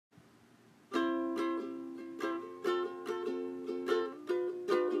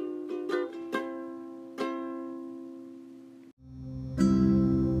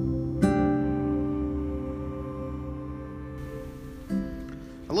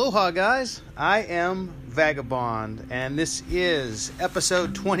Aloha, guys. I am Vagabond, and this is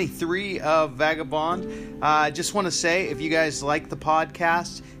episode 23 of Vagabond. I just want to say, if you guys like the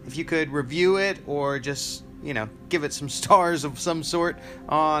podcast, if you could review it or just, give it some stars of some sort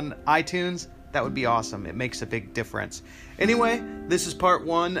on iTunes, that would be awesome. It makes a big difference. Anyway, this is part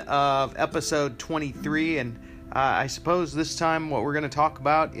one of episode 23, and I suppose this time what we're going to talk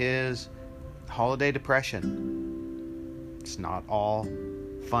about is holiday depression. It's not all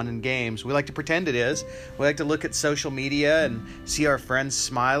fun and games. We like to pretend it is. We like to look at social media and see our friends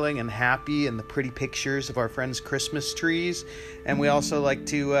smiling and happy and the pretty pictures of our friends' Christmas trees. And we also like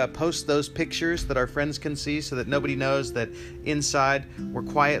to post those pictures that our friends can see so that nobody knows that inside we're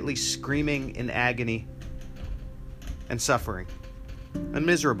quietly screaming in agony and suffering and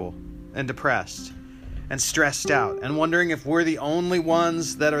miserable and depressed and stressed out and wondering if we're the only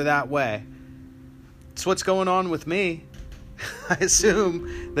ones that are that way. It's what's going on with me. I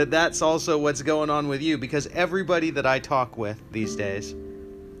assume that that's also what's going on with you, because everybody that I talk with these days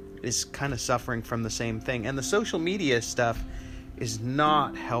is kind of suffering from the same thing. And the social media stuff is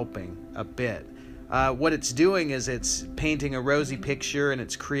not helping a bit. What it's doing is it's painting a rosy picture, and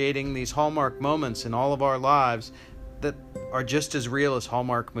it's creating these Hallmark moments in all of our lives that are just as real as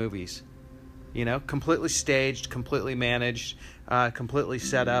Hallmark movies. Completely staged, completely managed, completely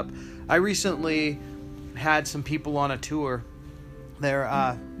set up. I recently had some people on a tour. They're,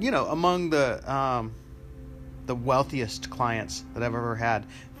 among the wealthiest clients that I've ever had.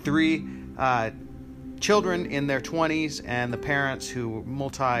 3 children in their 20s, and the parents who were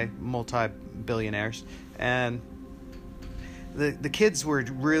multi-billionaires. And the kids were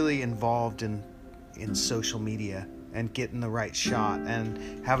really involved in social media and getting the right shot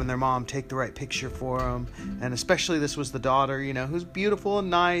and having their mom take the right picture for them. And especially this was the daughter, who's beautiful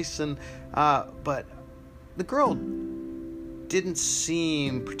and nice, and but the girl didn't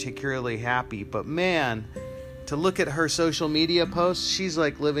seem particularly happy. But man, to look at her social media posts, she's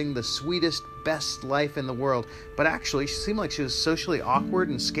like living the sweetest, best life in the world. But actually, she seemed like she was socially awkward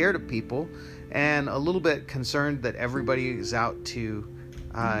and scared of people, and a little bit concerned that everybody is out to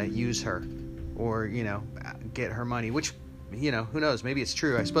use her or, get her money, which, who knows? Maybe it's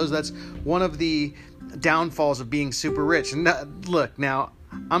true. I suppose that's one of the downfalls of being super rich. And look, now,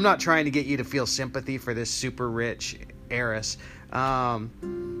 I'm not trying to get you to feel sympathy for this super rich heiress. By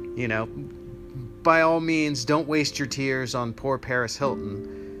all means, don't waste your tears on poor Paris Hilton.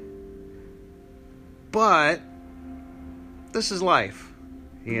 But this is life,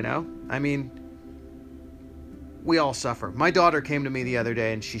 we all suffer. My daughter came to me the other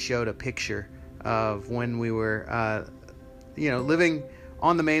day, and she showed a picture of when we were, living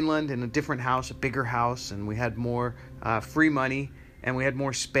on the mainland in a different house, a bigger house, and we had more free money, and we had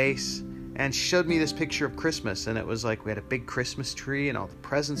more space. And she showed me this picture of Christmas, and it was like we had a big Christmas tree and all the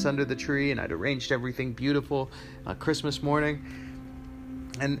presents under the tree, and I'd arranged everything beautiful Christmas morning.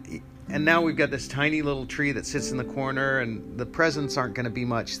 And now we've got this tiny little tree that sits in the corner, and the presents aren't going to be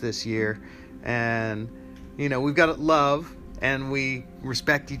much this year. And, we've got love, and we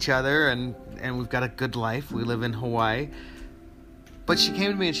respect each other, and we've got a good life. We live in Hawaii. But she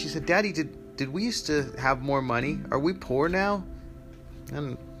came to me and she said, "Daddy, did we used to have more money? Are we poor now?"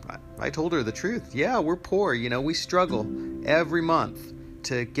 And I told her the truth. Yeah, we're poor. We struggle every month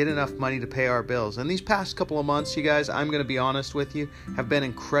to get enough money to pay our bills. And these past couple of months, you guys, I'm going to be honest with you, have been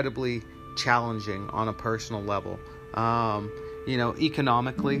incredibly challenging on a personal level.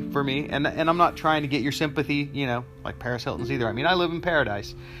 Economically for me. And I'm not trying to get your sympathy, like Paris Hilton's either. I live in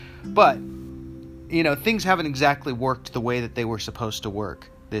paradise. But, things haven't exactly worked the way that they were supposed to work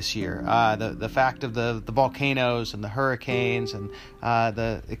this year. The fact of the volcanoes and the hurricanes and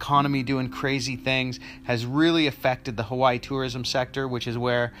the economy doing crazy things has really affected the Hawaii tourism sector, which is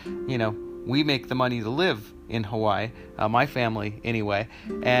where, we make the money to live in Hawaii, my family anyway,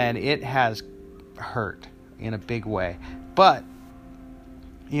 and it has hurt in a big way. But,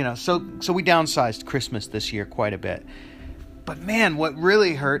 so we downsized Christmas this year quite a bit. But man, what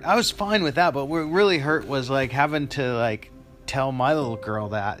really hurt, I was fine with that, but what really hurt was having to tell my little girl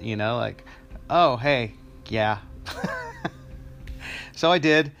that, oh, hey, yeah. So I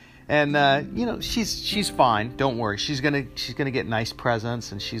did. And, she's fine. Don't worry. She's gonna get nice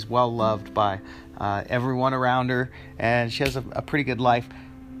presents, and she's well loved by everyone around her, and she has a pretty good life.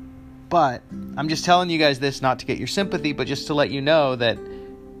 But I'm just telling you guys this not to get your sympathy, but just to let you know that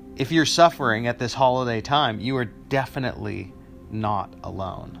if you're suffering at this holiday time, you are definitely not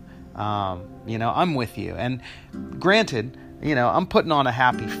alone. I'm with you. And granted, I'm putting on a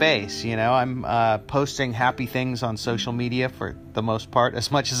happy face. I'm posting happy things on social media for the most part,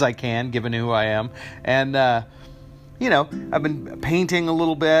 as much as I can, given who I am. And, I've been painting a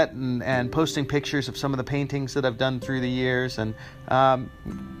little bit and posting pictures of some of the paintings that I've done through the years, and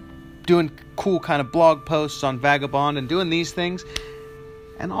doing cool kind of blog posts on Vagabond and doing these things.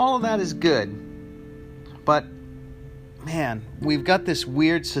 And all of that is good. But, man, we've got this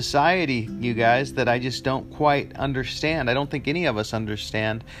weird society, you guys, that I just don't quite understand. I don't think any of us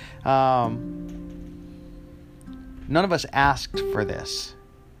understand. None of us asked for this,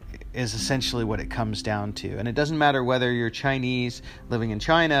 is essentially what it comes down to. And it doesn't matter whether you're Chinese living in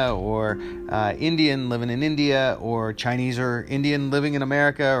China, or Indian living in India, or Chinese or Indian living in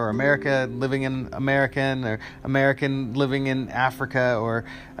America, or America living in American, or American living in Africa, or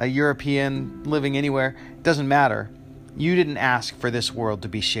a European living anywhere. It doesn't matter. You didn't ask for this world to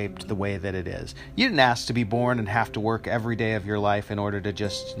be shaped the way that it is. You didn't ask to be born and have to work every day of your life in order to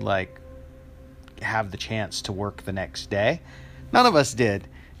just have the chance to work the next day. None of us did.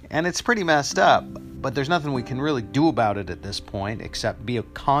 And it's pretty messed up, but there's nothing we can really do about it at this point except be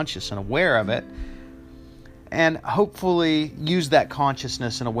conscious and aware of it, and hopefully use that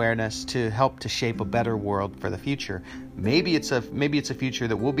consciousness and awareness to help to shape a better world for the future. Maybe it's a future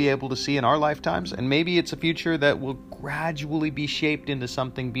that we'll be able to see in our lifetimes, and maybe it's a future that will gradually be shaped into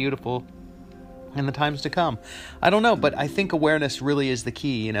something beautiful in the times to come. I don't know, but I think awareness really is the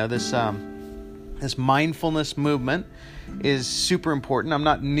key. This mindfulness movement is super important. I'm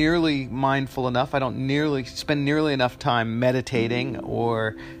not nearly mindful enough. I don't spend nearly enough time meditating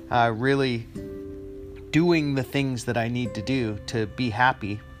or really doing the things that I need to do to be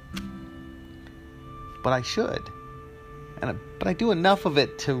happy. But I should. But I do enough of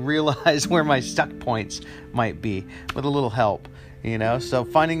it to realize where my stuck points might be with a little help, So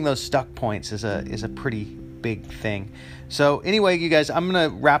finding those stuck points is a pretty big thing. So anyway, you guys, I'm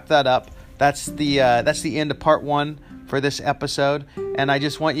going to wrap that up. That's the end of part 1 for this episode, and I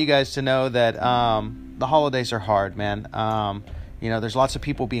just want you guys to know that the holidays are hard, man. There's lots of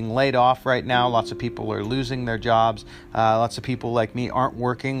people being laid off right now. Lots of people are losing their jobs. Lots of people like me aren't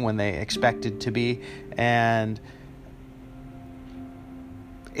working when they expected to be, and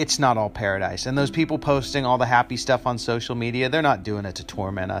it's not all paradise. And those people posting all the happy stuff on social media, they're not doing it to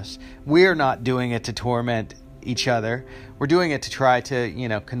torment us. We're not doing it to torment each other. We're doing it to try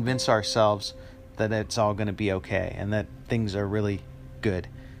to, convince ourselves that it's all going to be okay and that things are really good.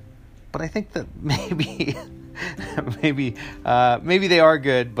 But I think that maybe they are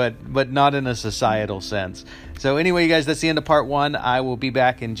good, but not in a societal sense. So anyway, you guys, that's the end of part 1. I will be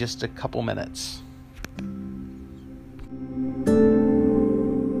back in just a couple minutes.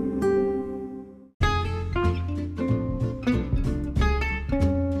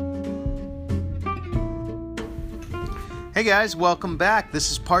 Hey guys, welcome back.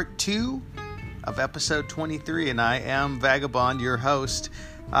 This is part 2 of episode 23, and I am Vagabond, your host.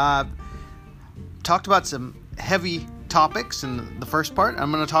 Talked about some heavy topics in the first part.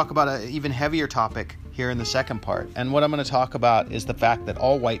 I'm going to talk about an even heavier topic here in the second part. And what I'm going to talk about is the fact that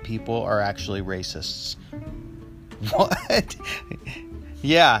all white people are actually racists. What?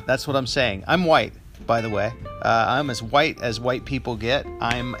 Yeah, that's what I'm saying. I'm white, by the way. I'm as white people get.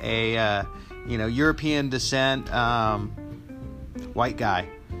 I'm a European descent white guy,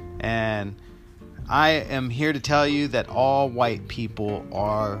 and I am here to tell you that all white people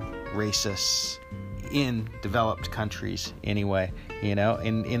are racists in developed countries anyway,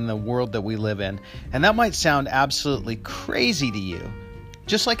 in the world that we live in. And that might sound absolutely crazy to you,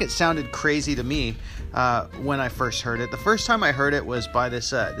 just like it sounded crazy to me when I first heard it. The first time I heard it was by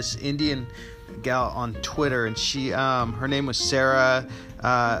this Indian gal on Twitter, and she her name was Sarah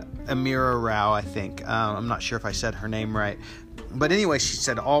Amira Rao, I think. I'm not sure if I said her name right. But anyway, she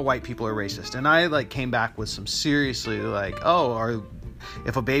said all white people are racist. And I came back with some seriously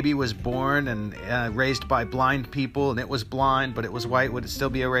if a baby was born and raised by blind people and it was blind but it was white, would it still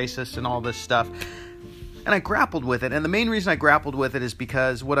be a racist, and all this stuff? And I grappled with it. And the main reason I grappled with it is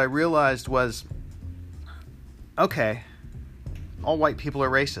because what I realized was, okay, all white people are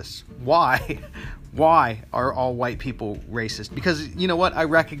racist. Why? Why are all white people racist? Because you know what? I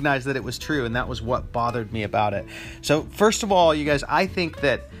recognized that it was true, and that was what bothered me about it. So first of all, you guys, I think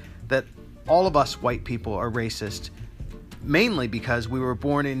that all of us white people are racist, mainly because we were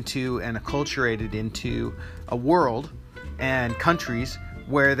born into and acculturated into a world and countries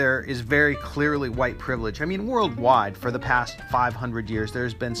where there is very clearly white privilege. I mean, worldwide, for the past 500 years,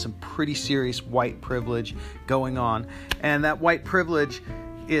 there's been some pretty serious white privilege going on, and that white privilege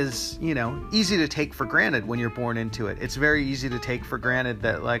is, easy to take for granted when you're born into it. It's very easy to take for granted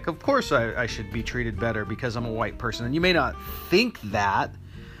that, of course I should be treated better because I'm a white person. And you may not think that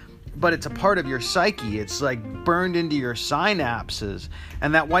but it's a part of your psyche. It's like burned into your synapses.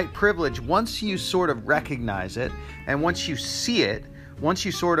 And that white privilege, once you sort of recognize it, and once you see it, once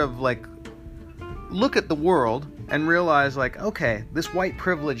you sort of like look at the world and realize like, okay, this white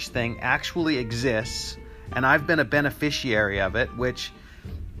privilege thing actually exists, and I've been a beneficiary of it, which,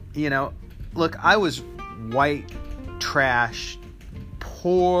 look, I was white trash,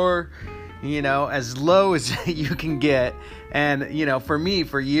 poor, as low as you can get. And, for me,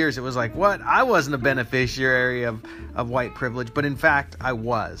 for years, it was like, what? I wasn't a beneficiary of white privilege, but in fact, I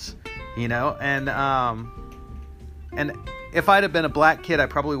was, and if I'd have been a black kid, I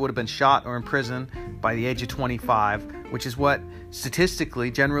probably would have been shot or in prison by the age of 25, which is what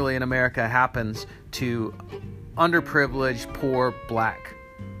statistically, generally in America, happens to underprivileged, poor black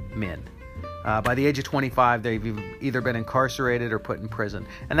men. By the age of 25, they've either been incarcerated or put in prison.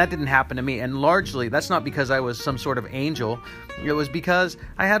 And that didn't happen to me. And largely, that's not because I was some sort of angel. It was because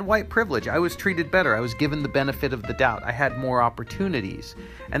I had white privilege. I was treated better. I was given the benefit of the doubt. I had more opportunities.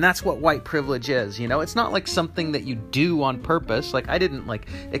 And that's what white privilege is. It's not like something that you do on purpose. Like, I didn't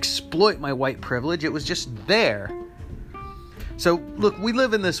exploit my white privilege. It was just there. So, look, we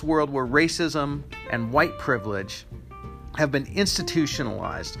live in this world where racism and white privilege have been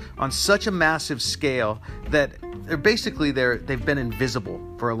institutionalized on such a massive scale that they've been invisible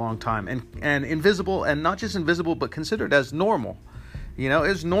for a long time, and invisible, and not just invisible, but considered as normal.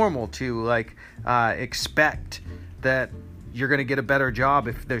 It's normal to expect that you're going to get a better job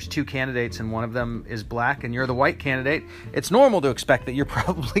if there's two candidates and one of them is black and you're the white candidate. It's normal to expect that you're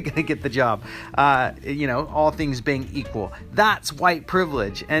probably going to get the job, all things being equal. That's white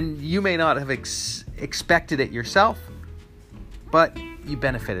privilege, and you may not have expected it yourself, but you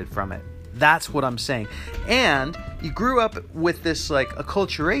benefited from it. That's what I'm saying. And you grew up with this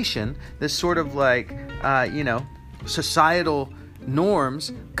acculturation, this sort of societal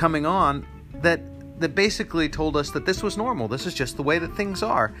norms coming on that basically told us that this was normal. This is just the way that things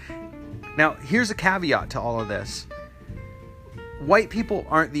are. Now, here's a caveat to all of this. White people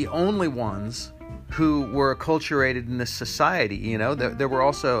aren't the only ones who were acculturated in this society. There were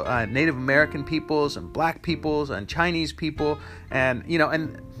also Native American peoples and black peoples and Chinese people, and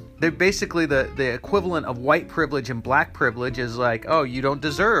and they're basically the equivalent of white privilege and black privilege is like, oh, you don't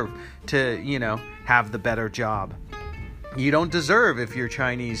deserve to have the better job. You don't deserve, if you're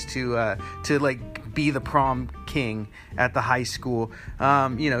Chinese, to be the prom king at the high school.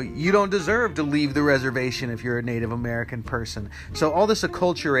 You don't deserve to leave the reservation if you're a Native American person. So all this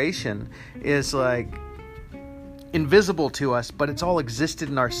acculturation is invisible to us, but it's all existed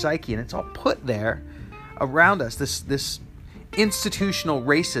in our psyche, and it's all put there around us. This institutional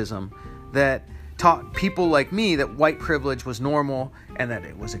racism that taught people like me that white privilege was normal and that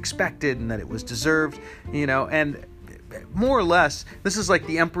it was expected and that it was deserved, and more or less, this is like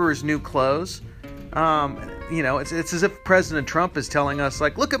the emperor's new clothes. It's as if President Trump is telling us,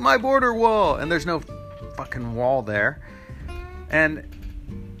 look at my border wall, and there's no fucking wall there. And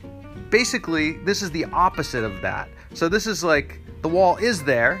basically, this is the opposite of that. So this is the wall is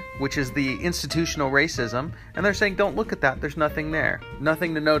there, which is the institutional racism, and they're saying, don't look at that. There's nothing there.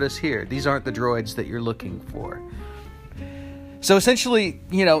 Nothing to notice here. These aren't the droids that you're looking for. So essentially,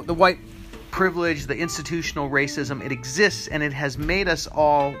 the white privilege, the institutional racism, it exists, and it has made us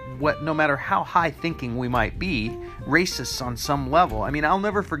all, no matter how high thinking we might be, racists on some level. I mean, I'll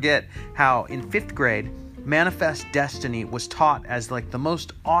never forget how in 5th grade, Manifest Destiny was taught as the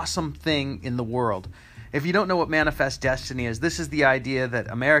most awesome thing in the world. If you don't know what Manifest Destiny is, this is the idea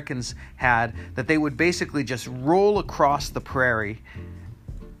that Americans had, that they would basically just roll across the prairie,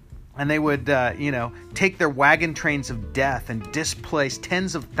 and they would, take their wagon trains of death and displace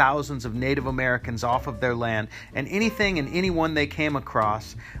tens of thousands of Native Americans off of their land. And anything and anyone they came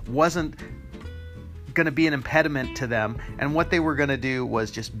across wasn't going to be an impediment to them. And what they were going to do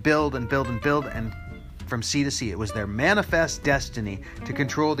was just build and build and build, and from sea to sea. It was their manifest destiny to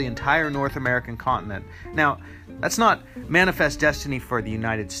control the entire North American continent. Now, that's not manifest destiny for the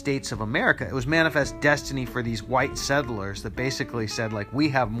United States of America. It was manifest destiny for these white settlers that basically said, we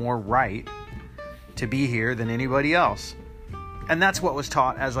have more right to be here than anybody else. And that's what was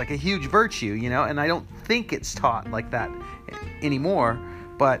taught as a huge virtue, and I don't think it's taught like that anymore.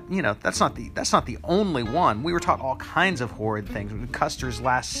 But, that's not the only one. We were taught all kinds of horrid things. Custer's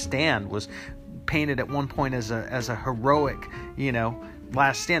Last Stand was painted at one point as a heroic,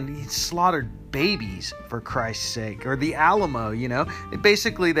 last stand. He slaughtered babies, for Christ's sake. Or the Alamo,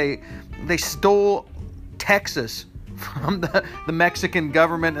 Basically, they stole Texas from the Mexican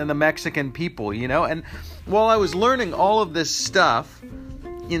government and the Mexican people, And while I was learning all of this stuff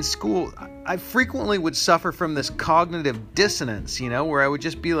in school, I frequently would suffer from this cognitive dissonance, where I would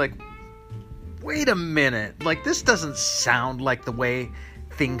just be like, wait a minute, like this doesn't sound like the way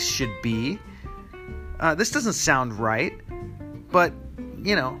things should be. This doesn't sound right. But,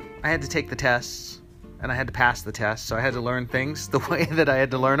 I had to take the tests and I had to pass the tests. So I had to learn things the way that I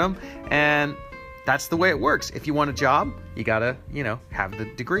had to learn them. And that's the way it works. If you want a job, you gotta, have the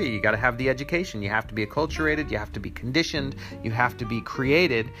degree. You gotta have the education. You have to be acculturated. You have to be conditioned. You have to be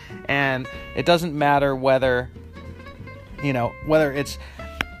created. And it doesn't matter whether it's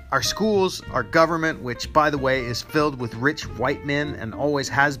our schools, our government, which, by the way, is filled with rich white men and always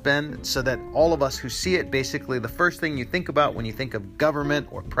has been, so that all of us who see it, basically the first thing you think about when you think of government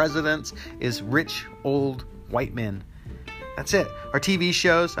or presidents is rich, old white men. That's it. Our TV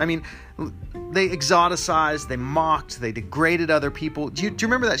shows, they exoticized, they mocked, they degraded other people. Do you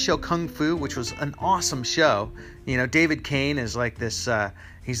remember that show Kung Fu, which was an awesome show? David Kane is like this,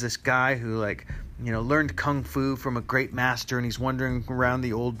 he's this guy who learned Kung Fu from a great master, and he's wandering around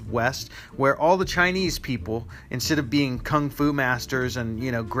the Old West, where all the Chinese people, instead of being Kung Fu masters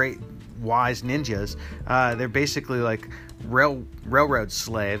and, great wise ninjas, they're basically like railroad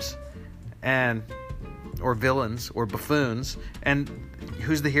slaves or villains or buffoons. And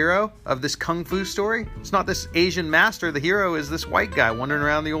who's the hero of this Kung Fu story? It's not this Asian master. The hero is this white guy wandering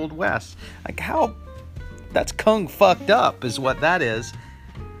around the Old West. Like, how? That's Kung fucked up is what that is.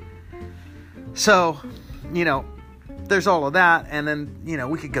 So, there's all of that, and then,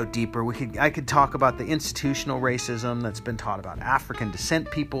 we could go deeper. I could talk about the institutional racism that's been taught about African descent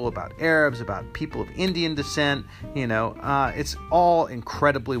people, about Arabs, about people of Indian descent. It's all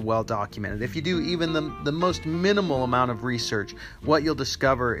incredibly well documented. If you do even the most minimal amount of research, what you'll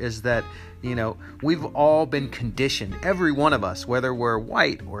discover is that, we've all been conditioned, every one of us, whether we're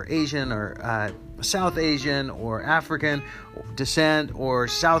white or Asian or South Asian or African descent or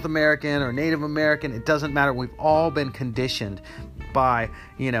South American or Native American, it doesn't matter. We've all been conditioned by,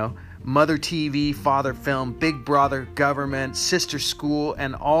 Mother TV, Father Film, Big Brother, government, sister school,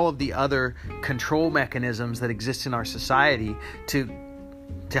 and all of the other control mechanisms that exist in our society to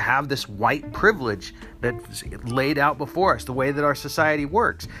have this white privilege that's laid out before us, the way that our society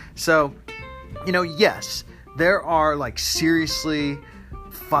works. So, yes, there are seriously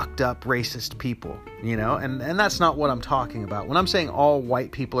fucked up racist people, and that's not what I'm talking about. When I'm saying all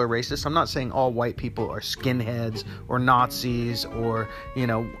white people are racist, I'm not saying all white people are skinheads or Nazis or,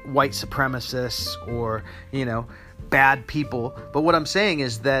 white supremacists or, bad people. But what I'm saying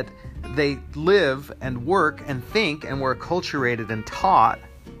is that they live and work and think and were acculturated and taught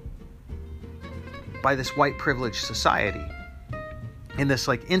by this white privileged society in this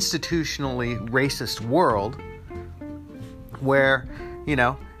institutionally racist world where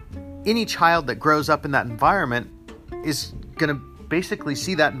any child that grows up in that environment is going to basically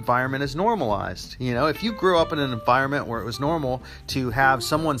see that environment as normalized. If you grew up in an environment where it was normal to have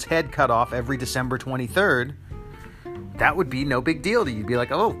someone's head cut off every December 23rd, that would be no big deal to you. You'd be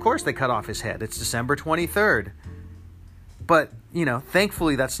like, oh, of course they cut off his head. It's December 23rd. But,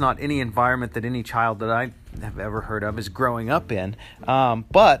 thankfully that's not any environment that any child that I have ever heard of is growing up in.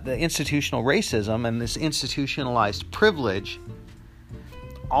 But the institutional racism and this institutionalized privilege,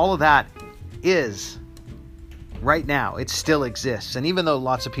 all of that is right now. It still exists. And even though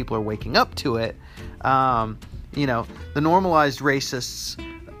lots of people are waking up to it, the normalized racists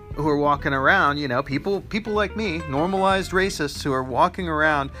who are walking around, people like me, normalized racists who are walking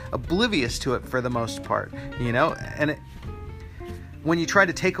around oblivious to it for the most part, and when you try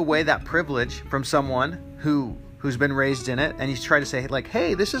to take away that privilege from someone who's been raised in it, and you try to say,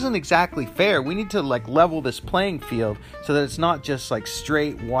 hey, this isn't exactly fair. We need to level this playing field so that it's not just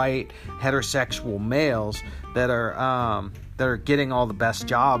straight white heterosexual males that are getting all the best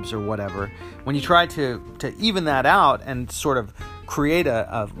jobs or whatever. When you try to even that out and sort of create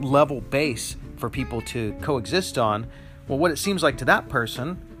a level base for people to coexist on, well, what it seems like to that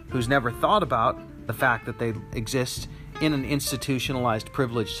person who's never thought about the fact that they exist in an institutionalized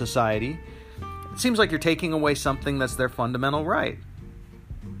privileged society, it seems like you're taking away something that's their fundamental right.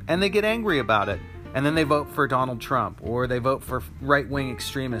 And they get angry about it. And then they vote for Donald Trump, or they vote for right-wing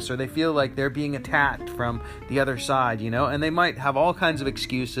extremists, or they feel like they're being attacked from the other side, and they might have all kinds of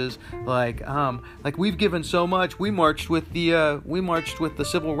excuses like we've given so much, we marched with the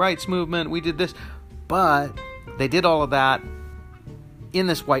civil rights movement, we did this. But they did all of that in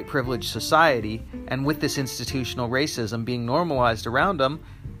this white privileged society and with this institutional racism being normalized around them,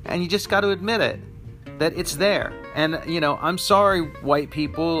 and you just got to admit it, that it's there. And, I'm sorry, white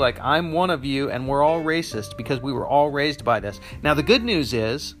people, I'm one of you, and we're all racist because we were all raised by this. Now, the good news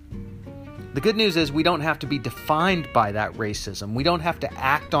is the good news is we don't have to be defined by that racism. We don't have to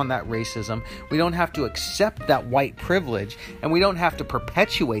act on that racism. We don't have to accept that white privilege, and we don't have to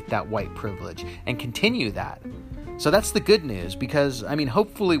perpetuate that white privilege and continue that. So that's the good news, because,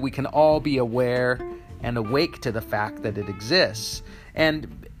 hopefully we can all be aware and awake to the fact that it exists.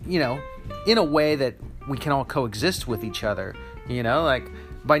 And, in a way that we can all coexist with each other,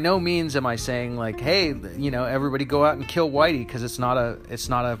 by no means am I saying hey, everybody go out and kill whitey, because it's not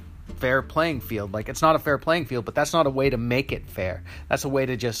a fair playing field. It's not a fair playing field, but that's not a way to make it fair. That's a way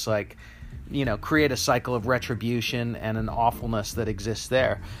to just create a cycle of retribution and an awfulness that exists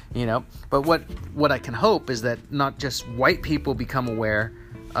there, But what I can hope is that not just white people become aware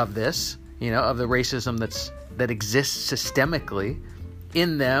of this, of the racism that exists systemically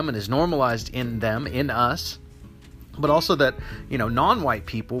in them and is normalized in them, in us, but also that, non-white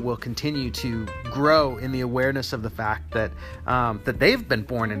people will continue to grow in the awareness of the fact that that they've been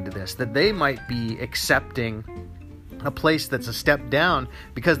born into this, that they might be accepting a place that's a step down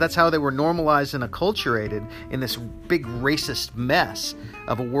because that's how they were normalized and acculturated in this big racist mess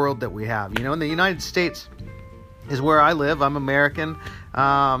of a world that we have. In the United States is where I live. I'm American,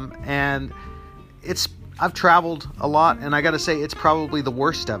 and I've traveled a lot, and I got to say it's probably the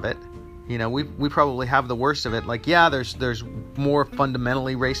worst of it. We probably have the worst of it. There's more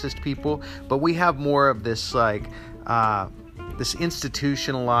fundamentally racist people, but we have more of this this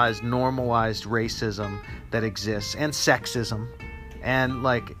institutionalized, normalized racism that exists, and sexism, and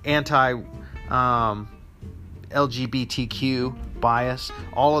anti LGBTQ bias.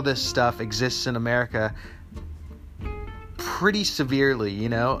 All of this stuff exists in America pretty severely,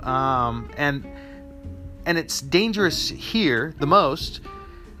 and it's dangerous here the most.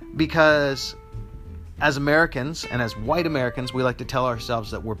 Because as Americans and as white Americans, we like to tell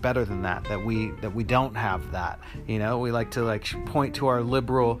ourselves that we're better than that we don't have that. We like to point to our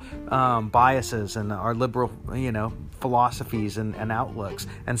liberal biases and our liberal, philosophies and outlooks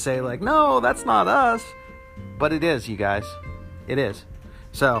and say no, that's not us. But it is, you guys. It is.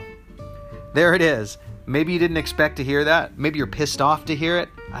 So there it is. Maybe you didn't expect to hear that. Maybe you're pissed off to hear it.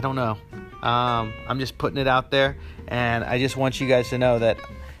 I don't know. I'm just putting it out there, and I just want you guys to know that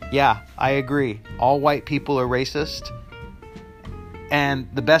yeah, I agree. All white people are racist. And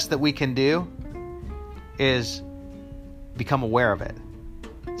the best that we can do is become aware of it.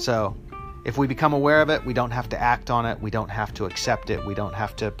 So if we become aware of it, we don't have to act on it. We don't have to accept it. We don't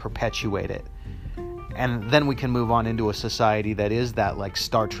have to perpetuate it. And then we can move on into a society that is that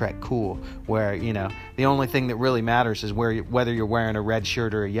Star Trek cool, where, the only thing that really matters is whether you're wearing a red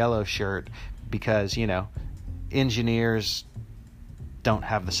shirt or a yellow shirt, because, engineers don't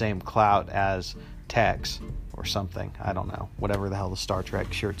have the same clout as techs or something. I don't know. Whatever the hell the Star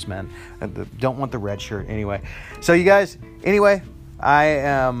Trek shirts meant. Don't want the red shirt anyway. So you guys, I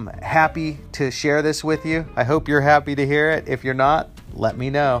am happy to share this with you. I hope you're happy to hear it. If you're not, let me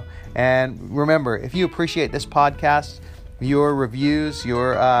know. And remember, if you appreciate this podcast, your reviews,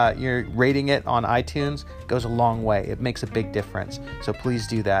 your rating it on iTunes goes a long way. It makes a big difference. So please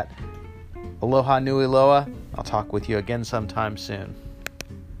do that. Aloha nui loa. I'll talk with you again sometime soon.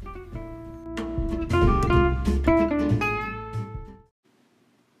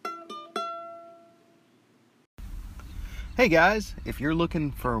 Hey guys, if you're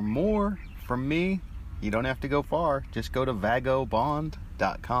looking for more from me, you don't have to go far. Just go to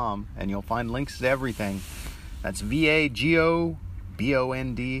vagobond.com and you'll find links to everything. That's vagobond.com.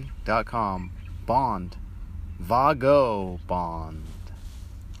 Bond. Vago Bond.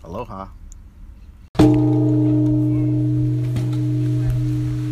 Aloha.